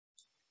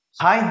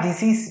Hi,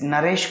 this is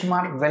Naresh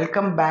Kumar.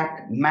 Welcome back,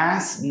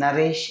 Mass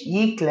Naresh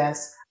E-Class.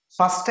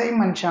 First time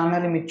మన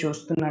ఛానల్ని మీరు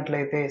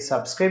చూస్తున్నట్లయితే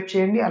సబ్స్క్రైబ్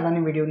చేయండి, అలానే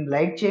వీడియోని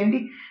లైక్ చేయండి,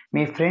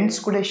 మీ ఫ్రెండ్స్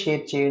కూడా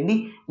షేర్ చేయండి.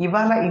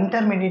 ఇవాళ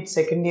ఇంటర్మీడియట్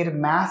సెకండ్ ఇయర్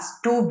మ్యాథ్స్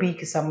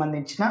 2Bకి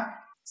సంబంధించిన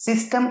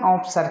సిస్టమ్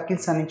ఆఫ్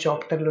సర్కిల్స్ అనే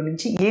చాప్టర్లో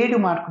నుంచి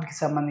 7 మార్కులకి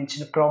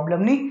సంబంధించిన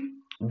ప్రాబ్లమ్ని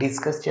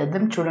డిస్కస్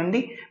చేద్దాం.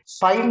 చూడండి,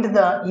 find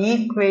the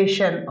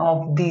equation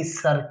of the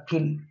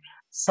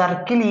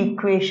circle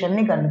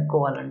ఈక్వేషన్ని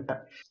కనుక్కోవాలంట.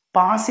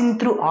 పాసింగ్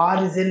త్రూ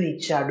ఆరిజిన్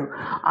ఇచ్చాడు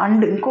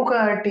అండ్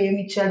ఇంకొకటి ఏమి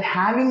ఇచ్చాడు,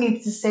 having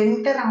it's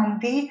centre on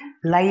the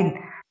line.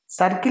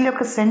 Circle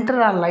యొక్క సెంటర్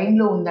ఆ లైన్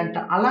లో ఉందంట.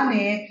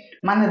 అలానే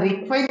మన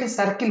రిక్వైర్డ్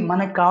సర్కిల్,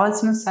 మనకు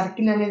కావాల్సిన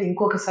సర్కిల్ అనేది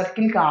ఇంకొక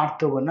సర్కిల్ కి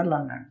ఆర్తోగోనల్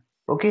అన్నాడు.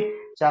 ఓకే,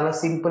 చాలా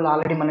సింపుల్,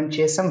 ఆల్రెడీ మనం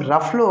చేసాం.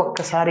 రఫ్ లో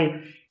ఒక్కసారి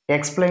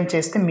ఎక్స్ప్లెయిన్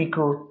చేస్తే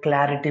మీకు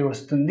క్లారిటీ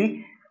వస్తుంది.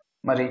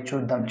 మరి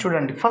చూద్దాం.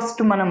 చూడండి,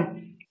 ఫస్ట్ మనం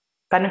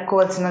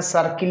కనుక్కోవాల్సిన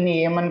సర్కిల్ని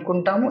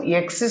ఏమనుకుంటాము,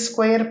 X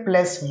square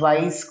plus y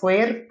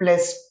square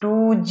plus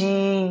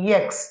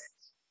 2gx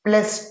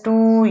plus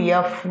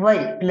 2fy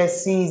plus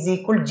C is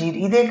equal 0.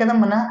 ఇదే కదా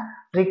మన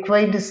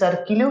రిక్వైర్డ్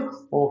సర్కిల్.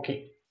 ఓకే,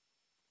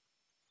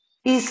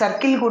 ఈ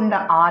సర్కిల్ గుండా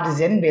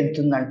ఆరిజిన్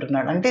వెళ్తుంది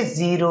అంటున్నాడు, అంటే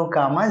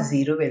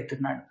 0,0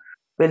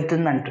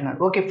 వెళ్తుంది అంటున్నాడు.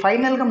 ఓకే,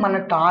 ఫైనల్ గా మన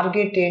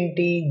టార్గెట్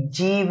ఏంటి,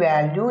 G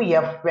value,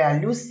 F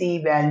value, C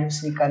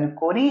values ని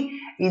కనుక్కొని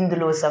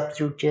ఇందులో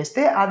సబ్స్టిట్యూట్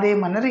చేస్తే అదే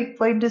మన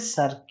రిక్వైర్డ్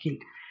సర్కిల్.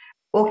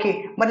 ఓకే,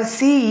 మరి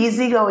సి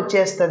ఈజీగా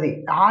వచ్చేస్తుంది.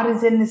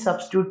 ఆరిజిన్ ని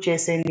సబ్స్టిట్యూట్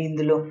చేసేయండి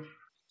ఇందులో.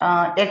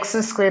 ఎక్స్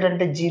స్క్వేర్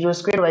అంటే 0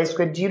 స్క్వేర్, వై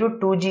స్క్వేర్ 0,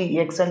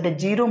 2gx అంటే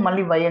 0,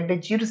 మళ్ళీ y అంటే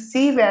 0,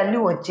 సి వాల్యూ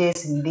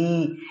వచ్చేసింది.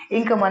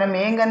 ఇంకా మనం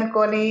ఏం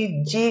కనుక్కోవాలి,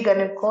 జీ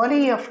కనుక్కోవాలి,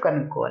 ఎఫ్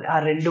కనుక్కోవాలి. ఆ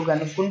రెండు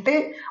కనుక్కుంటే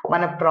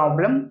మన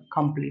ప్రాబ్లం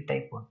కంప్లీట్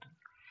అయిపోతుంది.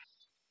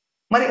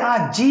 మరి ఆ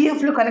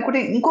జిఎఫ్ లో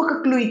కనుక్కుంటే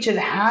ఇంకొక క్లూ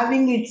ఇచ్చాడు,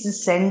 హ్యావింగ్ ఇట్స్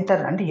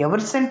సెంటర్. అంటే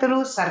ఎవరి సెంటరు,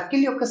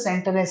 సర్కిల్ యొక్క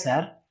సెంటరే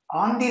సార్.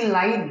 ఆన్ ది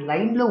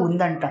లైన్ లో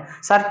ఉందంట.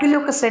 సర్కిల్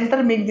యొక్క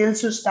సెంటర్ మీకు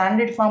తెలుసు,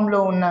 స్టాండర్డ్ ఫామ్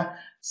లో ఉన్న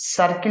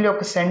సర్కిల్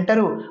యొక్క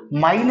సెంటరు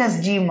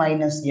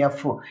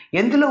 -g-f.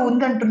 ఎందులో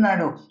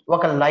ఉందంటున్నాడు,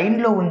 ఒక లైన్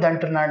లో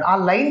ఉందంటున్నాడు. ఆ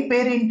లైన్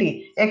పేరేంటి,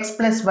 x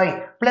 + y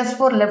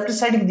 +4 లెఫ్ట్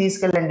సైడ్ కి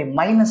తీసుకెళ్ళండి,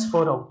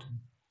 -4 అవుతుంది.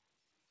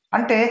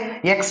 అంటే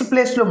ఎక్స్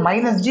ప్లేస్ లో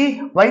 -g,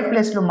 y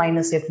ప్లేస్ లో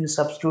 -f ని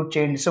సబ్స్టిట్యూట్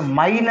చేయండి. So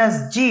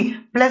 -g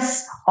plus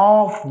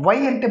of y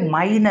అంటే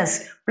minus,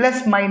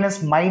 plus minus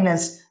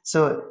minus, so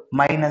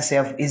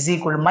 -f is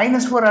equal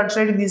 -4 అటు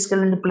సైడ్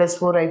తీసుకెళ్ళండి,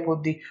 +4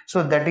 అయిపోద్ది. So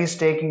that is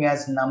taking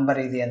as number.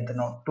 ఇది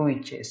ఎంతనో 2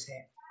 ఇచ్చేసే.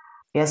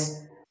 ఎస్,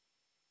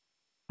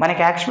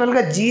 మనకి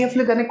యాక్చువల్గా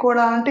జిఎఫ్లు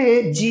కనుక్కోవాలంటే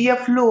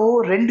జిఎఫ్లో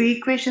 2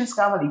 ఈక్వేషన్స్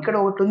కావాలి. ఇక్కడ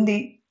ఒకటి ఉంది,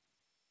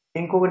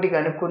 ఇంకొకటి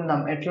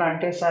కనుక్కుందాం. ఎట్లా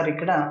అంటే సార్,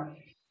 ఇక్కడ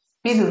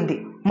ఇది ఉంది.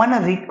 మన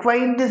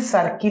రిక్వైర్డ్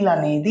సర్కిల్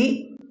అనేది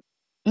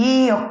ఈ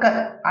యొక్క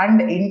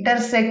అండ్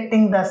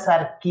ఇంటర్సెక్టింగ్ ద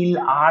సర్కిల్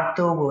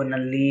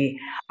ఆర్థోగోనల్లీ.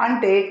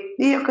 అంటే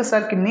ఈ యొక్క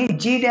సర్కిల్ ని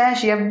g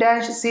dash f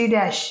dash c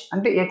dash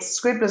అంటే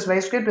x² + y²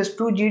 +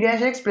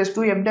 2g'(x) +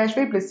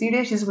 2f'(y) +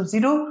 c'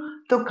 0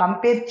 తో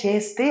కంపేర్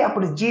చేస్తే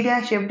అప్పుడు g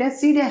dash f dash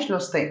c డాష్లు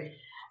వస్తాయి.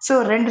 సో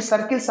రెండు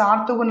సర్కిల్స్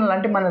ఆర్థోగోనల్.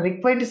 అంటే మన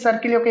రిక్వైర్డ్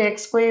సర్కిల్ యొక్క x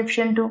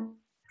కోఎఫిషియంట్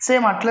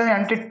సేమ్ అట్లనే,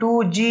 అంటే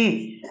 2g.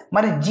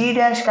 మరి g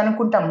డాష్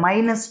కనుక్కుంటాం,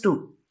 -2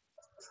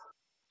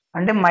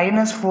 అంటే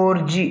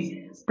 -4g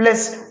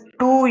ప్లస్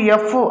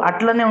 2f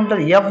అట్లనే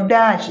ఉంటుంది. ఎఫ్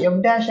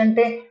డాష్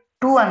అంటే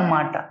 2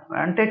 అనమాట.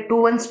 అంటే 2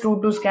 1s 2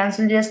 2s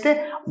క్యాన్సిల్ చేస్తే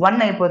 1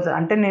 అయిపోతుంది.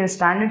 అంటే నేను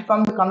స్టాండర్డ్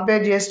ఫామ్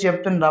కంపేర్ చేసి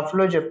చెప్తున్నా, రఫ్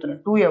లో చెప్తున్నా.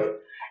 2f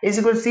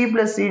 = c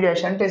 + c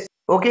డాష్ అంటే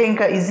ఓకే,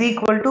 ఇంకా c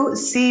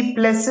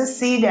 + c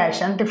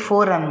డాష్ అంటే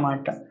 4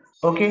 అనమాట.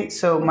 ఓకే,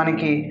 సో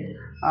మనకి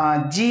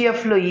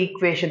జిఎఫ్ లో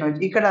ఈక్వేషన్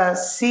వచ్చి ఇక్కడ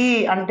సి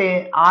అంటే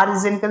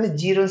ఆరిజిన్ కదా,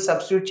 0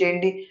 సబ్స్టిట్యూట్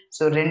చేయండి.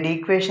 సో రెండు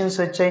ఈక్వేషన్స్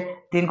వచ్చాయి.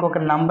 దీనికి ఒక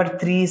నంబర్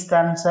 3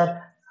 ఇస్తాను సార్.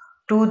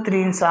 2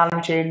 3ని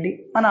సాల్వ్ చేయండి,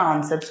 మన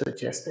ఆన్సర్స్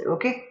వచ్చేస్తాయి.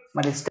 ఓకే,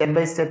 మరి స్టెప్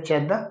బై స్టెప్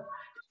చేద్దాం.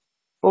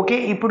 ఓకే,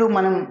 ఇప్పుడు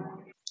మనం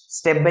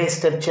స్టెప్ బై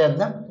స్టెప్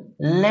చేద్దాం.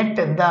 Let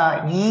the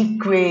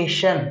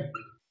equation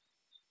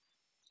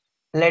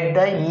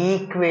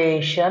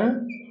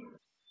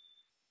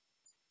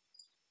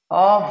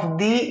of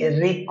the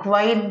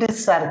required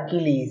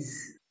circle is,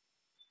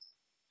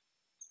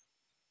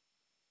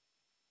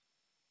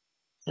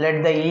 let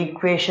the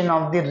equation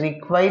of the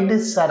required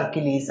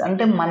circle is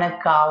అంటే మనకు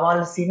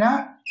కావాల్సిన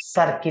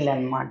సర్కిల్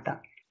అన్నమాట.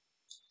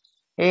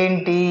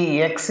 ఏంటి,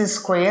 x²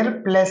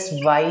 +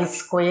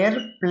 y²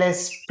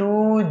 +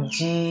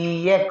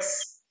 2gx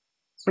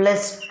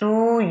 +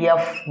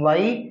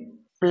 2fy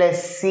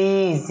 + c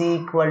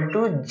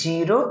 =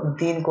 0.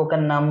 దీనికి ఒక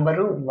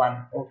నంబరు 1.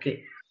 ఓకే,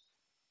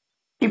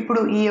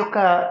 ఇప్పుడు ఈ యొక్క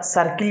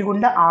సర్కిల్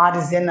గుండా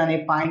ఆరిజిన్ అనే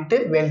పాయింట్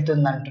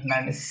వెళ్తుంది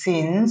అంటున్నాడు.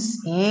 సిన్స్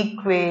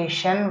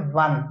ఈక్వేషన్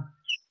 1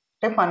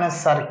 అంటే మన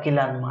సర్కిల్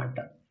అన్నమాట.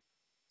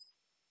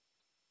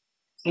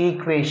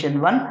 Equation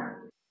 1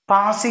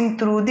 passing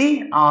through the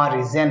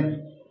origin.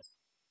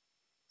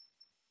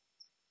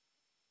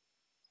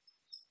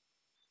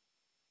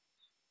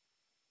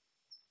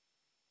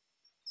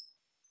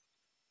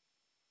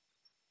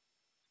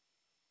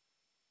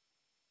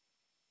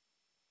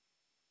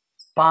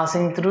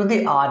 Passing through the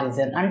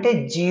origin అంటే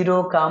 0,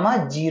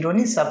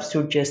 0ని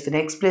సబ్స్టిట్యూట్ చేస్తుంది.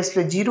 x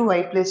ప్లేస్లో 0,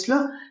 y ప్లేస్లో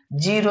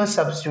 0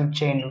 సబ్స్టిట్యూట్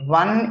చేయండి.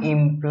 1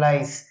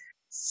 implies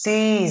c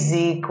is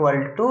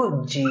equal to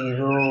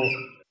 0.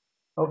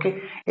 Okay,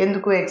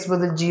 ఎందుకు x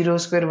బదులు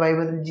 0² y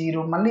బదులు 0,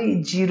 మళ్ళీ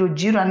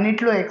 0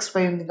 అన్నిట్లో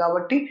xy ఉంది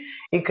కాబట్టి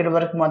ఇక్కడ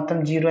వరకు మొత్తం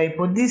 0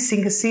 అయిపోద్ది.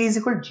 ఇంకా c ఈజ్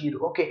ఈక్వల్ 0.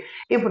 ఓకే,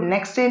 ఇప్పుడు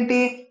నెక్స్ట్ ఏంటి,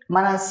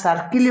 మన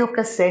సర్కిల్ యొక్క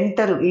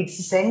centre,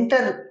 it's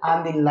centre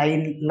on the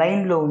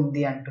లైన్లో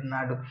ఉంది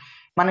అంటున్నాడు.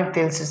 మనకు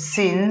తెలుసు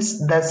since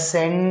the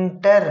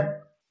centre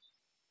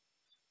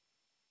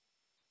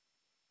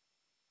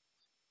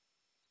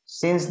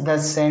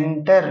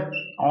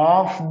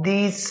of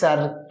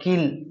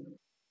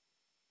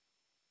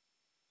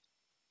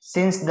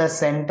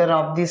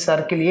the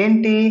circle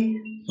ఏంటి,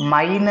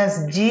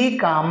 -g,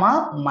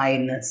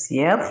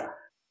 -f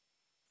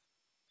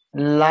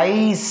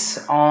lies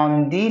on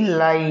the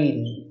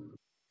line.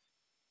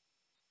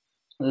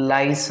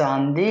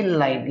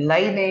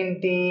 Line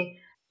ఏంటి,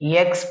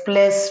 x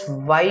plus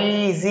y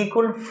is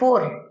equal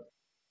 4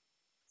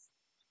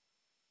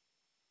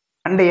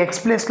 అంటే x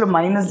ప్లేస్లో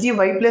 -g,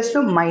 y ప్లేస్లో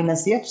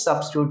 -f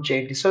సబ్స్టిట్యూట్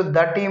చేయండి. So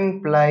that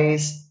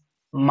implies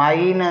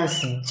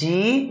 -g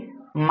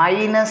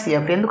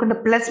 -f, ఎందుకంటే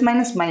plus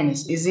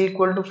minus is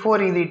equal to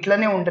 4. ఇది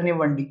ఇట్లనే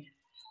ఉండనివ్వండి,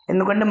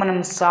 ఎందుకంటే మనం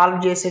సాల్వ్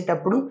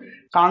చేసేటప్పుడు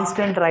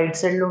కాన్స్టెంట్ రైట్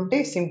సైడ్లో ఉంటే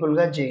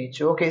సింపుల్గా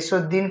చేయొచ్చు. ఓకే, సో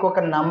దీనికి ఒక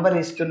నంబర్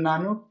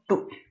ఇస్తున్నాను 2.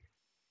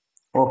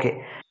 ఓకే,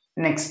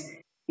 నెక్స్ట్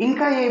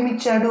ఇంకా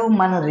ఏమిచ్చాడు,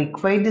 మన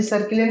రిక్వైర్డ్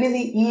సర్కిల్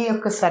అనేది ఈ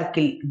యొక్క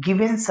సర్కిల్,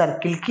 గివెన్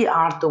సర్కిల్కి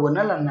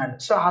ఆర్తోగోనల్ అన్నాడు.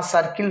 సో ఆ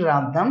సర్కిల్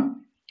రాద్దాం.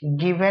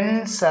 గివెన్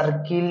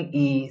సర్కిల్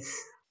ఈజ్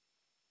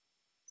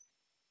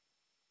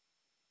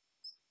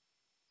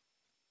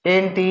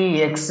ఏంటి,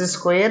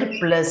 x²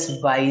 +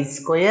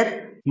 y²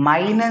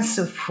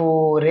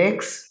 -4x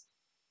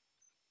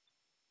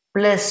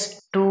 +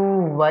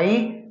 2y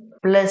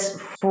 +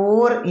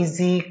 4 is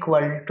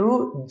equal to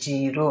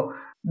 0.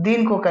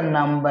 దీనికి ఒక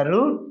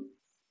నంబరు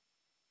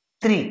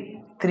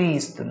 3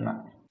 ఇస్తున్నా.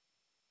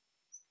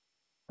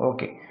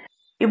 ఓకే,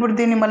 ఇప్పుడు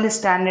దీన్ని మళ్ళీ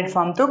స్టాండర్డ్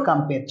ఫామ్తో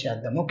కంపేర్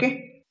చేద్దాం. Okay,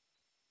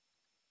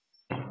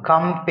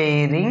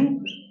 comparing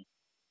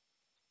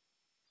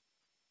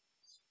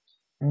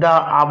the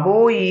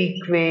above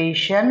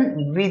equation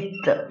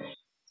with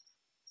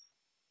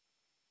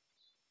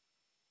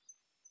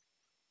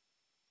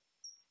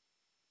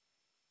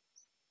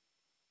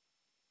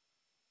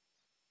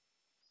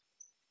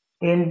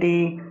ఏంటి,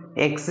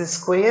 x²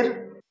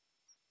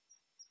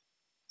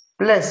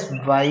 +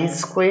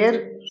 y²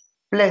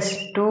 +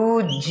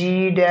 2g'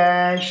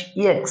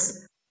 x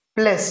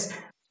 +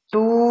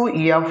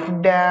 2f'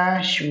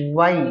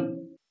 y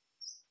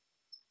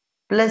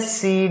 +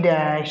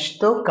 c'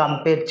 తో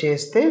కంపేర్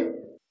చేస్తే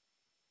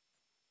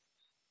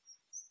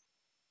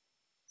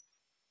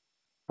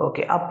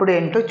ఓకే, అప్పుడు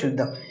ఏంటో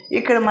చూద్దాం.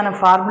 ఇక్కడ మన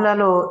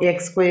ఫార్ములాలో x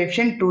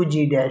కోఎఫిషియంట్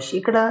 2g',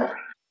 ఇక్కడ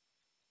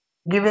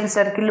గివెన్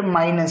సర్కిల్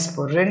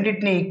 -4,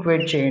 రెండింటిని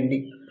ఈక్వేట్ చేయండి.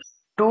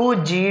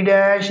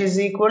 2g' is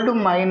equal to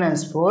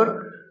 -4,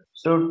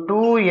 so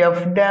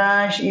 2f'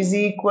 is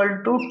equal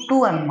to 2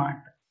 అన్నమాట.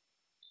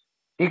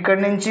 ఇక్కడ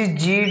నుంచి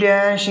g'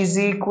 is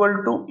equal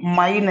to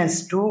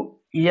 -2,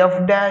 f'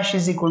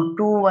 is equal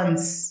 2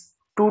 1s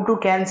 2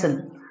 cancel,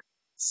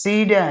 c'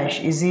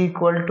 is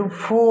equal to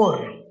 4.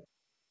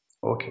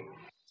 Okay,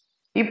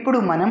 ఇప్పుడు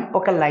మనం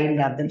ఒక లైన్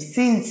రాద్దాం.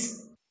 Since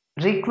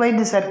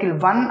required circle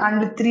 1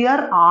 and 3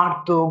 are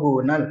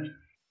orthogonal,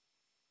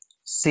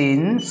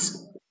 since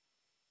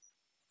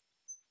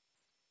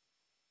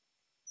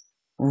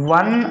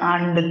 1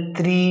 and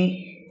 3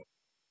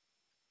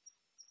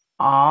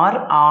 are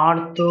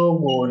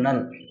orthogonal,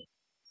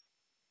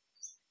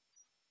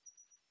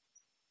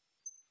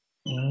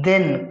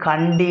 then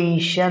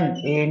condition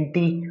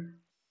ఏంటి,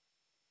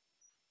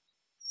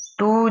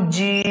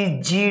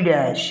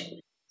 2g'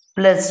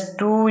 plus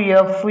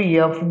 2f'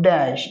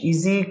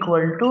 is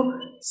equal to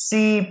c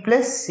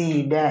plus c'.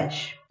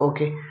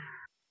 Okay,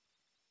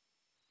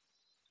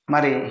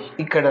 మరి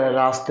ఇక్కడ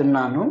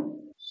రాస్తున్నాను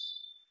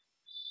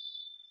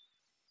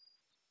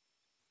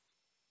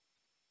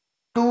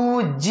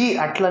 2g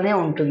అట్లనే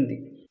ఉంటుంది,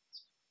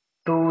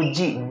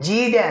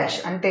 2g'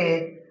 అంటే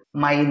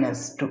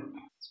 -2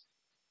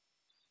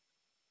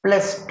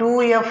 ప్లస్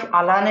 2f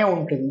అలానే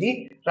ఉంటుంది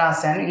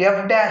రాశాను, f'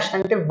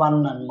 అంటే 1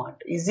 అన్నమాట,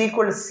 ఈజ్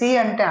ఈక్వల్ c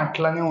అంటే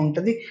అట్లానే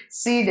ఉంటుంది,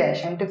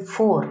 c' అంటే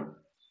 4.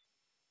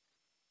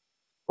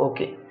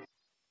 ఓకే,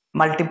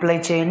 మల్టిప్లై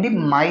చేయండి,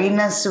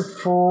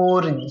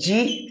 -4g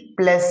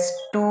ప్లస్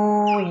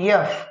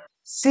 2f,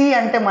 c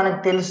అంటే మనకు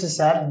తెలుసు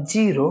సార్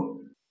 0,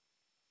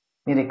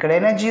 మీరు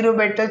ఎక్కడైనా 0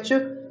 పెట్టచ్చు,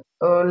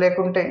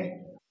 లేకుంటే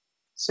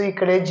సో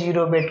ఇక్కడే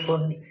 0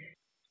 పెట్టుకోండి.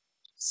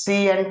 c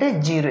అంటే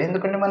 0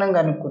 ఎందుకంటే మనం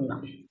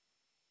కనుక్కున్నాం,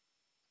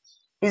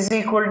 ఈజ్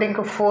ఈక్వల్ టు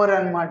ఇంకా 4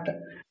 అన్నమాట.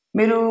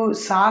 మీరు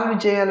సాల్వ్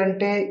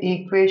చేయాలంటే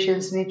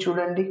ఈక్వేషన్స్ని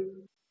చూడండి,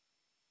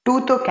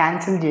 2తో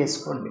క్యాన్సిల్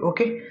చేసుకోండి.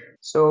 ఓకే,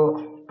 సో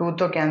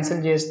 2తో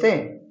క్యాన్సిల్ చేస్తే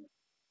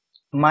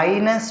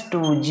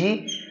 -2g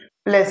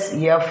plus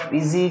f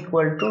is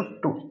equal to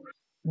 2,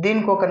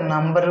 దీనికి ఒక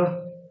నంబరు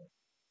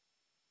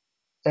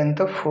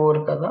ఎంతో 4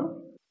 కదా,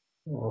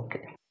 ఓకే,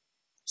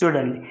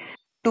 చూడండి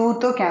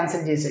 2తో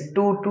క్యాన్సిల్ చేసే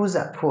 2 2s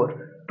 4,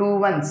 2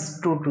 1s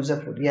 2 2s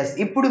 4. ఎస్,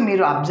 ఇప్పుడు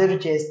మీరు అబ్జర్వ్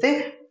చేస్తే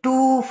 2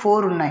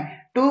 4 ఉన్నాయి.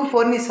 2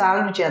 4ని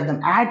సాల్వ్ చేద్దాం,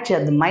 యాడ్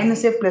చేద్దాం.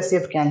 -f plus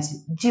f cancel,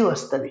 g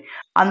వస్తుంది.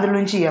 అందులో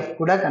నుంచి f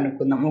కూడా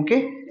కనుక్కుందాం. ఓకే,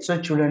 సో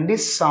చూడండి,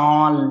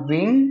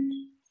 సాల్వింగ్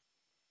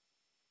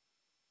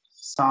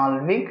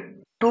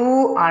 2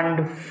 and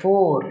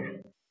 4,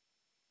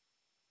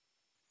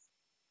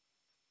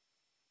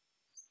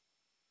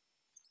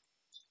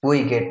 we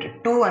get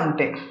 2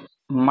 అంటే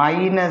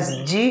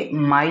 -g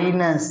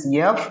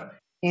 - f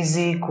is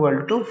equal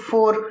to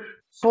 4.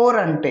 4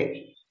 అంటే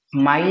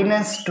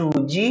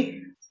 -2g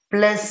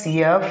plus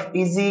f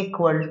is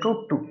equal to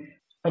 2.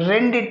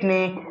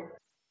 రెండిటిని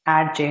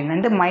యాడ్ చేయండి,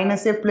 అంటే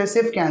 -f ప్లస్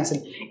f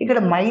క్యాన్సిల్. ఇక్కడ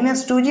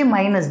 -2g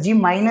 -g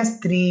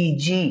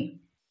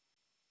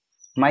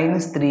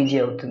 -3g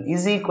అవుతుంది,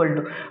 is equal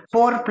to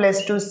 4 plus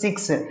 2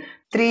 6,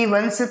 3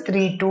 1s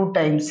 3 2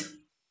 times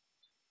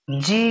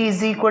g is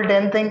equal to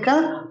ఎంత, ఇంకా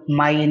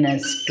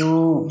 -2.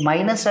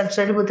 Minus అటు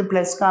సైడ్ పోతే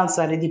ప్లస్ కాదు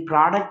సార్, ఇది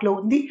ప్రోడక్ట్ లో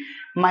ఉంది,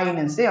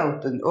 మైనస్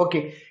అవుతుంది. ఓకే,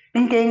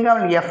 ఇంకేం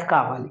కావాలి, ఎఫ్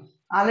కావాలి.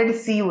 ఆల్రెడీ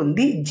సి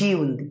ఉంది, జి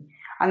ఉంది,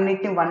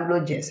 అన్నిటిని 1లో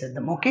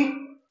చేసేద్దాం. ఓకే,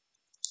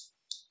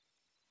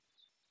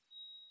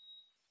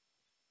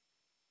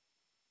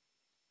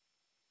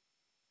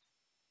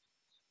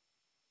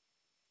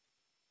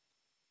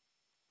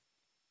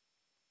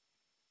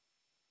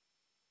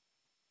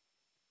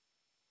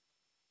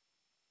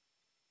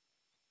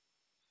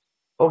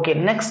 ఓకే,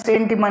 నెక్స్ట్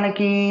ఏంటి,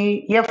 మనకి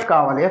ఎఫ్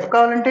కావాలి. ఎఫ్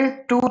కావాలంటే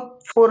 2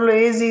 4లో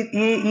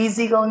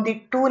ఈజీగా ఉంది,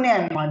 2నే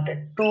అనమాట.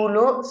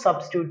 2లో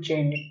సబ్స్టిట్యూట్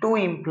చేయండి. 2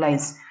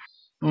 ఇంప్లైస్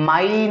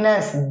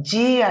 -g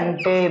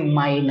అంటే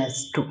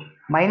 -2,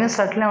 మైనస్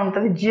అట్లే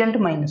ఉంటుంది, g అంటే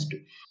 -2.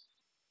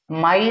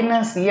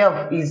 -f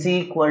is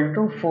equal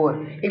to 4.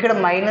 ఇక్కడ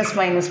minus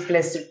minus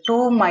plus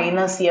 2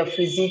 -f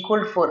is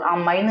equal to 4. ఆ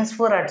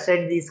 -4 అటు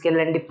సైడ్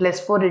తీసుకెళ్ళండి,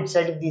 +4 ఇటు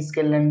సైడ్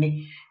తీసుకెళ్ళండి.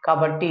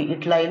 కాబట్టి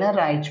ఇట్లా అయినా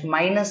రాయొచ్చు.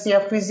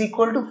 -f is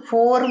equal to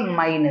 4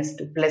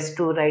 -2,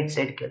 +2 right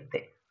సైడ్కి వెళ్తే.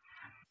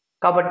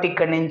 కాబట్టి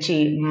ఇక్కడ నుంచి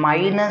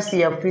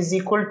 -f is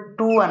equal to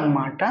 2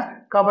 అనమాట.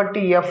 కాబట్టి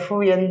f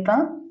ఎంత,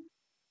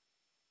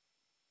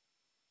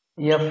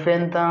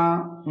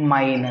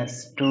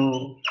 -2.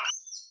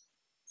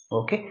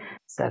 ఓకే,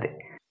 సరే.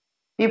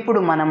 ఇప్పుడు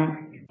మనం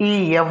ఈ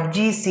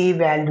ఎఫ్జిసి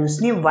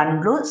వాల్యూస్ని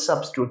 1లో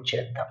సబ్స్టిట్యూట్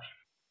చేద్దాం.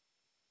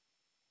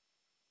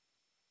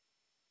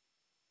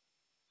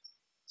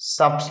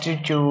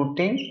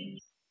 Substituting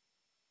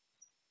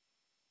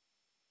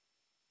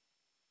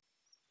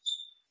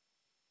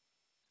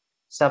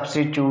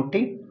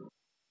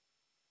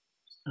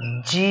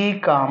g,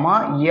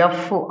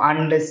 f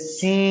and c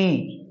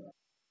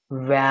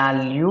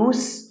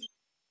values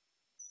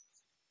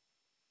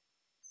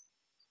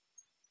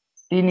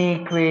in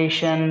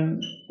equation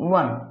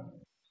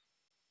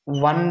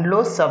 1లో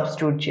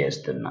substitute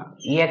చేస్తున్నా.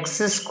 x²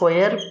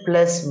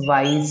 +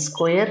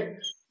 y²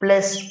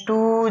 +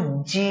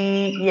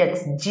 2gx,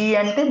 g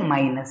అంటే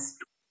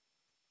 -2.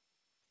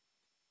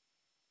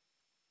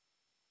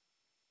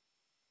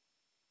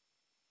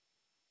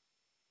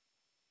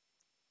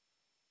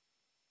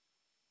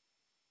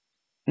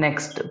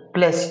 నెక్స్ట్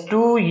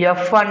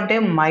 +2f అంటే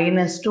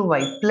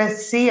 -2y +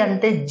 c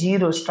అంటే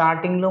 0,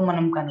 స్టార్టింగ్ లో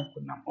మనం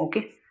కనుక్కున్నాం.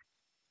 ఓకే,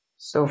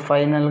 సో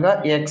ఫైనల్ గా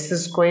x²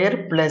 +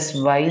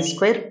 y²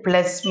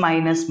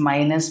 ±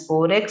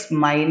 -4x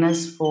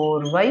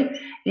 -4y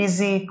is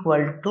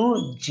equal to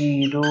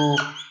 0.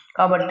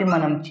 కాబట్టి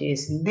మనం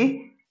చేసింది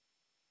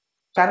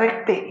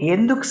కరెక్టే.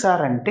 ఎందుకు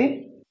సార్ అంటే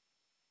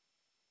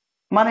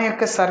మన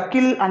యొక్క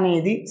సర్కిల్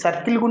అనేది,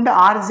 సర్కిల్ గుండా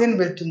ఆరిజిన్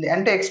వెళ్తుంది,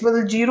 అంటే x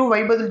బదులు 0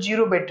 y బదులు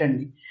 0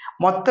 పెట్టండి,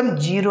 మొత్తం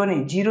 0నే.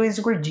 0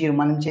 = 0,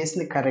 మనం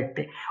చేసింది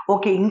కరెక్టే.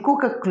 ఓకే,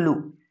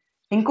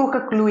 ఇంకొక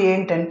క్లూ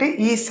ఏంటంటే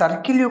ఈ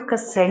సర్కిల్ యొక్క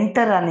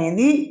సెంటర్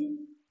అనేది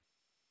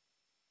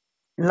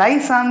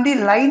లైస్ ఆన్ ది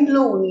లైన్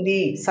లో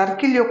ఉంది.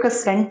 సర్కిల్ యొక్క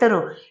సెంటర్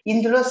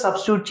ఇందులో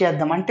సబ్స్టిట్యూట్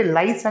చేద్దాం. అంటే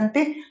లైస్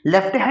అంటే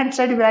left hand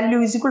side value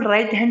 =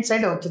 right hand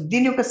side అవుతుంది.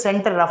 దీని యొక్క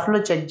సెంటర్ రఫ్ లో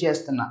చెక్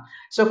చేస్తున్నా.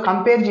 సో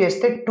కంపేర్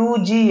చేస్తే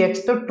 2gx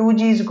తో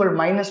 2g =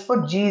 -4,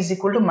 g =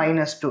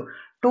 -2,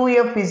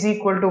 2f =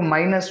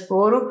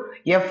 -4,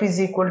 f =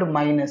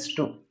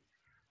 -2.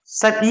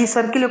 ఈ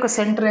సర్కిల్ యొక్క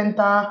సెంటర్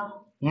ఎంత,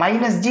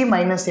 -g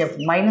 - f,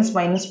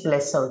 మైనస్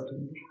ప్లస్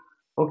అవుతుంది.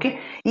 ఓకే,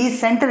 ఈ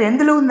సెంటర్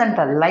ఎందులో ఉందంట,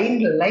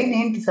 లైన్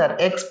ఏంటి సార్,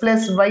 x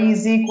 + y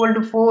 =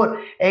 4,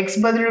 x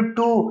బదులు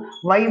 2,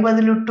 y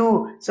బదులు 2,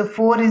 సో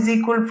 4 =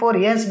 4.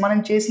 ఎస్, మనం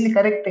చేసింది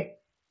కరెక్టే.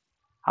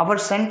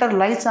 Hour centre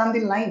lies on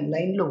the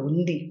line లో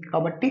ఉంది.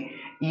 కాబట్టి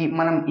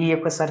మనం ఈ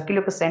యొక్క సర్కిల్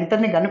యొక్క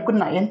సెంటర్ ని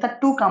కనుక్కున్నా. ఎంత,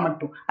 2,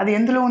 2, అది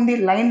ఎందులో ఉంది,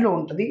 లైన్ లో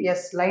ఉంటుంది.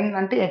 ఎస్, లైన్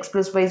అంటే x +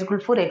 y =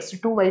 4,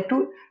 x2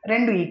 y2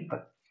 రెండు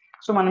ఈక్వల్.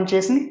 సో మనం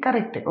చేసింది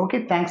కరెక్టే. Okay,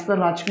 thanks for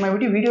watching my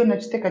video.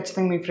 నచ్చితే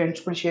ఖచ్చితంగా మీ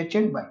ఫ్రెండ్స్ కూడా షేర్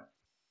చేయండి. బాయ్.